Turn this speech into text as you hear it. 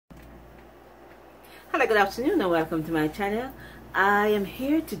Hello, good afternoon and welcome to my channel. I am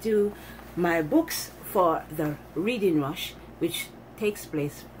here to do my books for the Reading Rush, which takes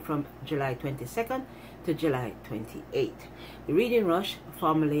place from July 22nd to July 28th. The Reading Rush,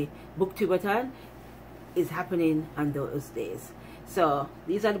 formerly Booktubeathon, is happening on those days. So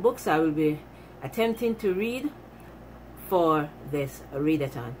these are the books I will be attempting to read for this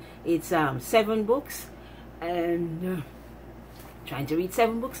readathon. It's 7 books and trying to read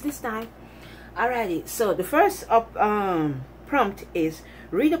 7 books this time. Alrighty, so the first prompt is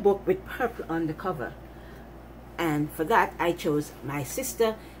read a book with purple on the cover, and for that I chose My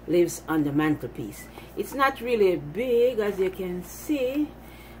Sister Lives on the Mantelpiece. It's not really big, as you can see,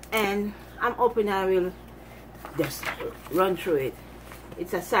 and I'm hoping I will just run through it.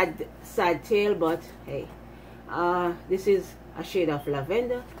 It's a sad tale, but hey, this is a shade of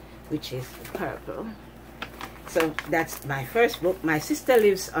lavender, which is purple. So that's my first book, My Sister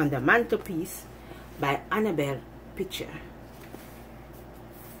Lives on the Mantelpiece by Annabelle Pitcher.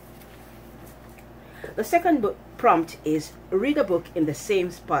 The second book prompt is read a book in the same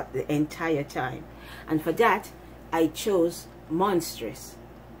spot the entire time. And for that, I chose Monstrous,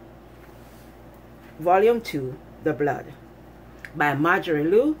 Volume 2, The Blood, by Marjorie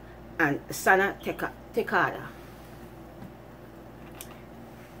Liu and Sana Tekada.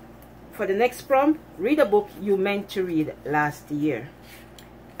 For the next prompt, read a book you meant to read last year.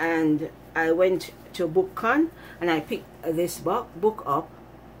 And I went to BookCon and I picked this book up,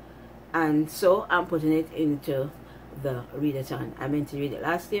 and so I'm putting it into the readathon. I meant to read it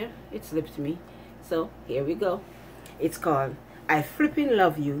last year, it slipped me, so here we go. It's called I Flippin'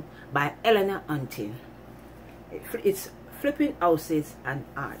 Love You by Eleanor Hunting. It's Flipping Houses and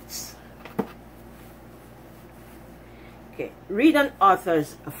Arts. Okay, read an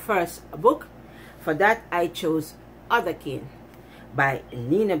author's first book. For that I chose Otherkin by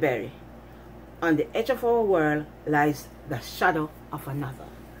Nina Berry. On the edge of our world lies the shadow of another.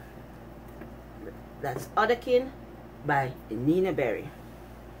 That's Otherkin by Nina Berry.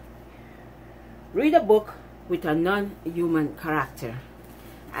 Read a book with a non-human character,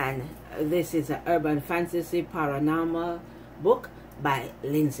 and this is an urban fantasy paranormal book by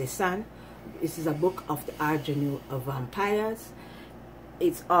Lindsay Sun. This is a book of the ingenue of vampires.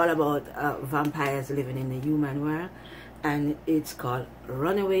 It's all about vampires living in the human world, and it's called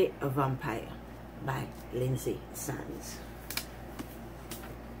Runaway Vampire by Lindsay Sands.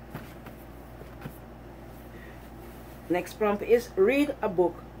 Next prompt is read a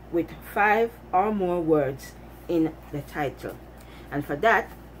book with 5 or more words in the title, and for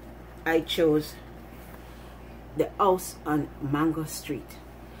that I chose The House on Mango Street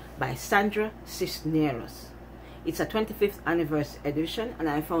by Sandra Cisneros. It's a 25th anniversary edition and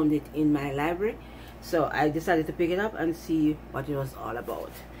I found it in my library, so I decided to pick it up and see what it was all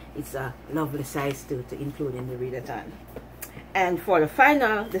about. It's a lovely size too to include in the readathon. And for the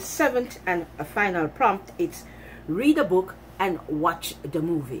 7th and final prompt, it's read a book and watch the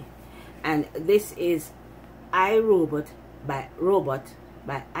movie, and this is I, Robot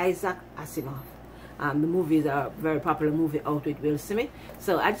by Isaac Asimov. The movie is a very popular movie out with Will Smith,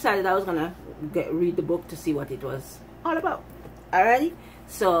 so I decided I was gonna read the book to see what it was all about. Alrighty,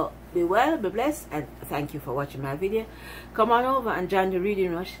 so be well, be blessed, and thank you for watching my video. Come on over and join the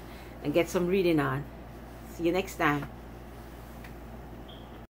Reading Rush and get some reading on. See you next time.